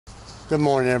Good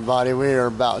morning, everybody. We are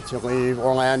about to leave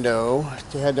Orlando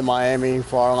to head to Miami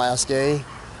for our last day.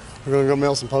 We're going to go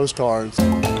mail some postcards. I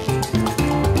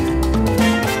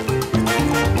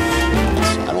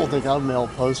don't think I've mailed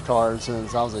postcards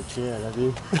since I was a kid. Have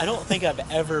you? I don't think I've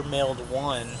ever mailed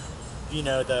one. You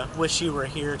know, the wish you were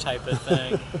here type of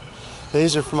thing.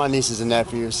 These are for my nieces and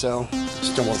nephews, so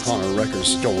stumbled upon a record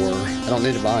store. I don't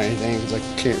need to buy anything because I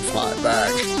can't fly it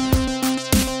back.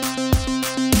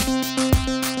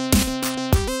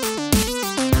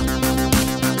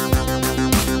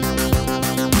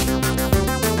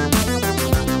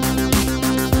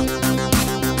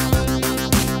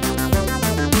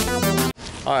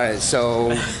 Alright,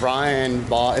 so Brian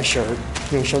bought a shirt. You want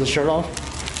to show the shirt off?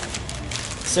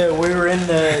 So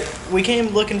we came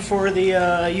looking for the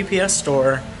UPS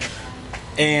store,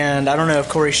 and I don't know if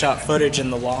Corey shot footage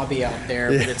in the lobby out there,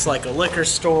 but it's like a liquor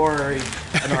store,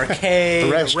 an arcade,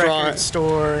 a restaurant, a record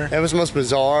store. It was the most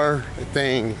bizarre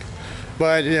thing.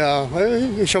 But yeah,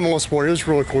 he showed me a little sport. He was a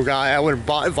really cool guy. I would have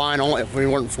bought vinyl if we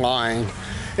weren't flying.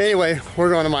 Anyway, we're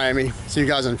going to Miami. See you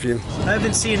guys in a few. I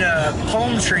haven't seen a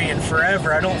palm tree in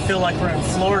forever. I don't feel like we're in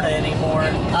Florida anymore.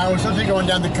 I was supposed to be going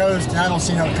down the coast, and I don't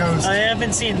see no coast. I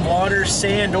haven't seen water,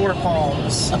 sand, or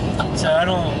palms. So I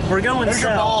don't. We're going There's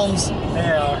south. Your palms.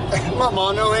 Yeah. Look,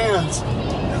 Mom, no hands.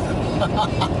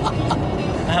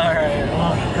 All right.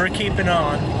 Well, we're keeping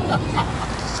on.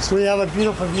 So we have a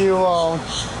beautiful view of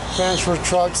transfer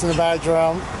trucks in the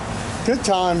background. Good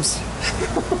times.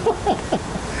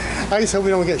 I just hope we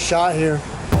don't get shot here.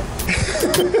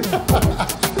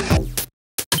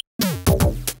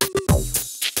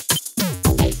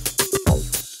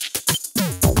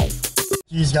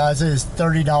 Geez, guys, it is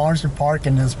 $30 to park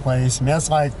in this place. I mean, that's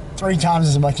like 3 times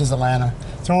as much as Atlanta.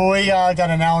 So we got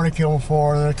an hour to kill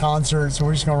for the concert, so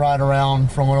we're just gonna ride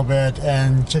around for a little bit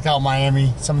and check out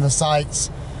Miami, some of the sights,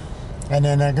 and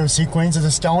then go see Queens of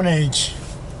the Stone Age.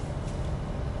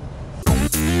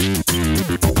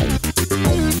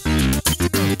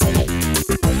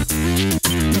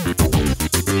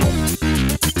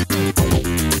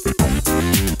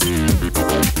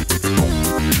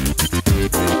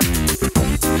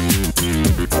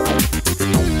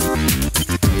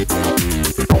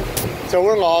 So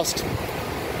we're lost.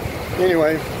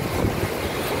 Anyway,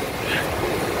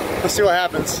 let's see what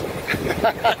happens.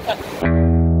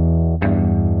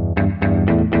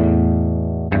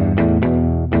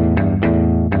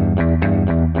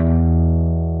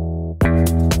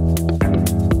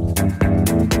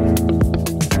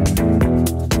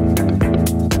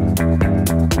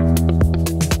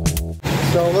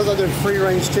 So it looks like there's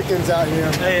free-range chickens out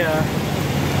here. Yeah.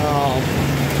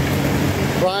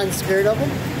 Brian's scared of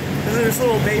them? There's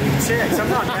little baby chicks. I'm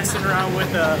not messing around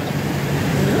with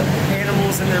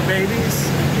animals and their babies.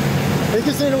 They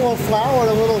just need a little flour,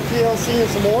 a little TLC, and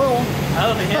some oil.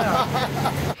 Oh, yeah.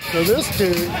 So this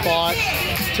dude bought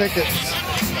tickets.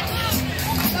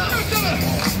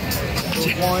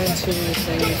 1, 2,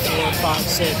 3, 4, 5,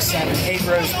 6, 7, 8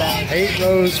 rows back. 8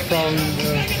 rows from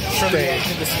the stage.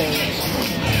 To the stage.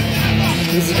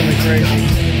 This is gonna be crazy.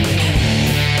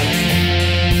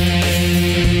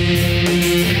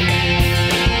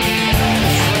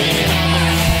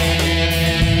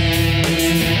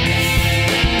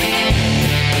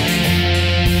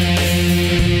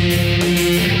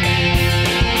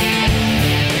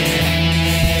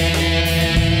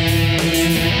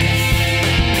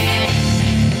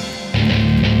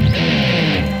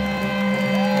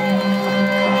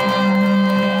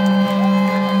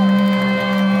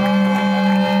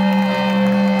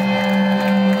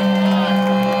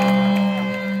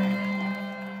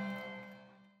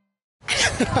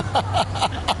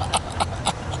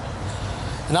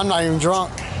 And I'm not even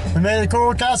drunk. We made it to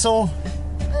Coral Castle.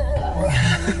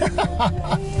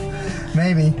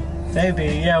 Maybe.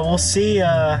 Maybe, yeah. We'll see.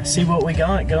 See what we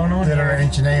got going on Get our here.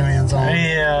 ancient aliens on.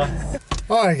 Yeah.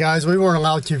 All right, guys. We weren't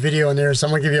allowed to video in there, so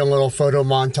I'm gonna give you a little photo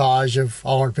montage of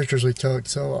all our pictures we took.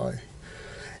 So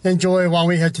enjoy while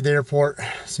we head to the airport.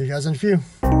 See you guys in a few.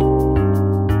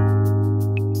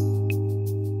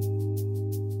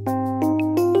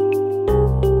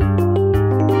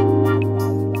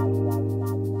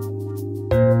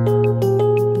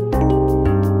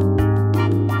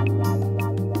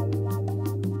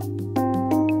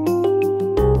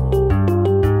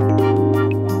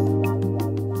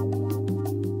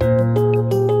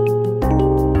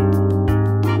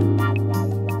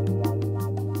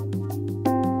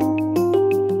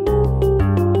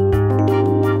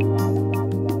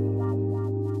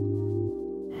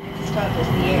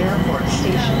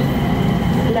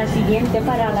 La siguiente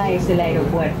parada es el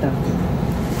aeropuerto.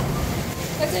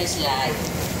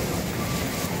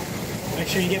 Make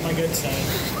sure you get my good side.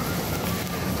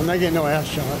 I'm not getting no ass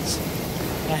shots.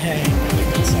 Hey, my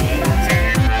good side.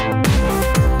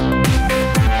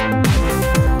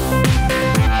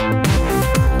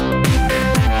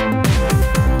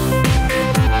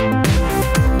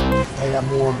 They got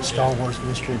more Star Wars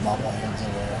mystery bobbleheads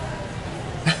over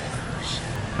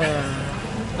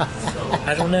there.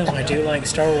 I don't know. I do like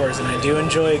Star Wars, and I do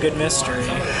enjoy a good mystery.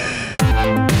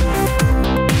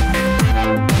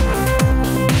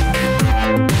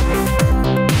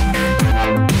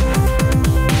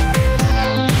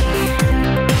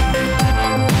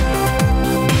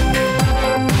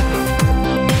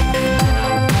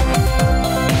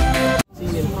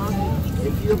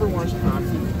 If you ever watch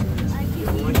hockey,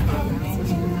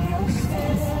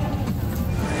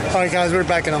 All right, guys, we're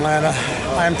back in Atlanta.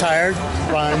 I'm tired.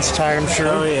 Ryan's tired, I'm sure.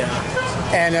 Oh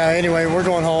yeah. And anyway, we're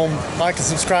going home. Like and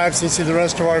subscribe so you see the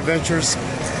rest of our adventures.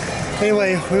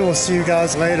 Anyway, we will see you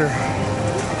guys later.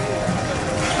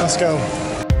 Let's go.